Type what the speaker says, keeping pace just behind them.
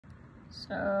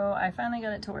So I finally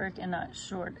got it to work and not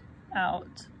short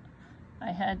out.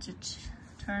 I had to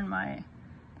turn my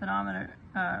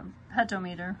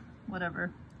potentiometer,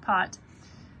 whatever, pot,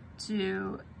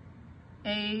 to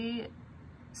A6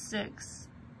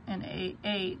 and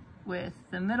A8 with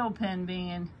the middle pin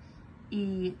being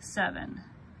in E7.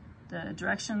 The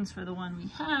directions for the one we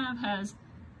have has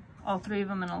all three of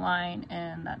them in a line,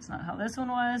 and that's not how this one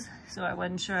was, so I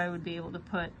wasn't sure I would be able to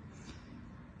put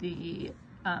the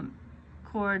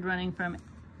cord running from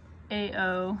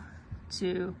AO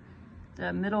to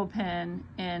the middle pin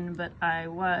in, but I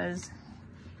was.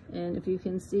 And if you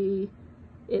can see,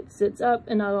 it sits up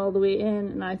and not all the way in,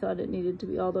 and I thought it needed to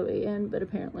be all the way in, but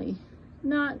apparently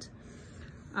not.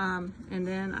 And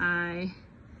then I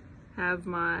have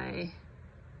my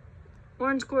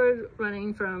orange cord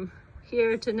running from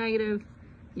here to negative,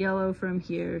 yellow from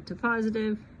here to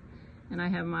positive, and I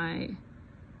have my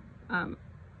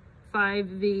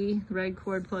 5V red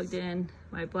cord plugged in,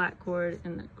 my black cord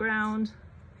in the ground,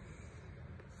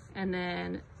 and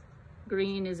then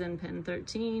green is in pin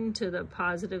 13 to the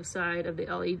positive side of the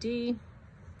LED,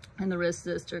 and the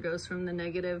resistor goes from the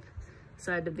negative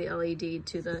side of the LED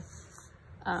to the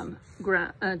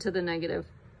to the negative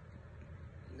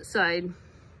side.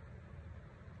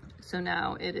 So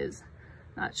now it is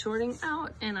not shorting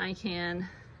out, and I can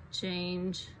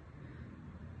change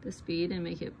the speed and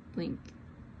make it blink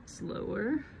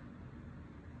slower.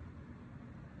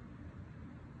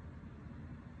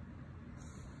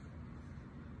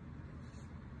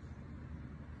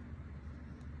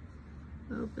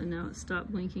 Oh, and now it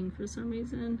stopped blinking for some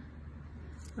reason.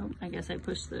 Oh, I guess I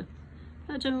pushed the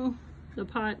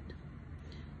pot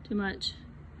too much,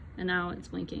 and now it's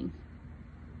blinking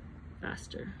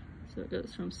faster. So it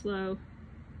goes from slow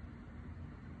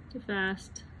to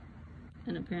fast,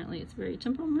 and apparently it's very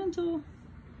temperamental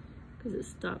because it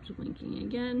stopped blinking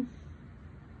again.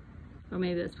 Or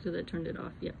maybe that's because I turned it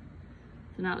off. Yep.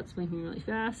 So now it's blinking really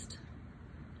fast.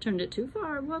 Turned it too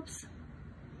far, whoops.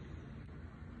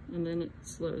 And then it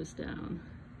slows down.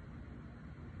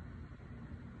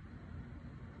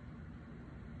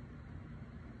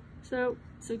 So,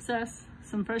 success,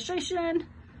 some frustration,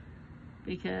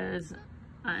 because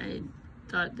I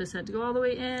thought this had to go all the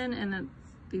way in, and that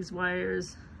these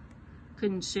wires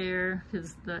couldn't share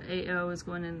because the AO is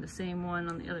going in the same one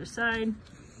on the other side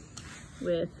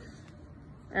with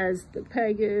as the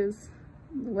peg is,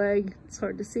 the leg. It's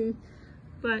hard to see,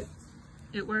 but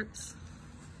it works.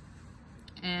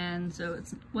 And so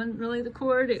it wasn't really the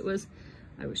cord, it was,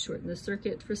 I was shorting the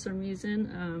circuit for some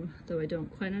reason, though I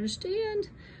don't quite understand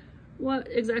what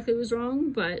exactly was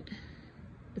wrong, but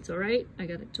it's all right. I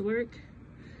got it to work,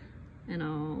 and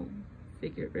I'll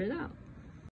figure it out.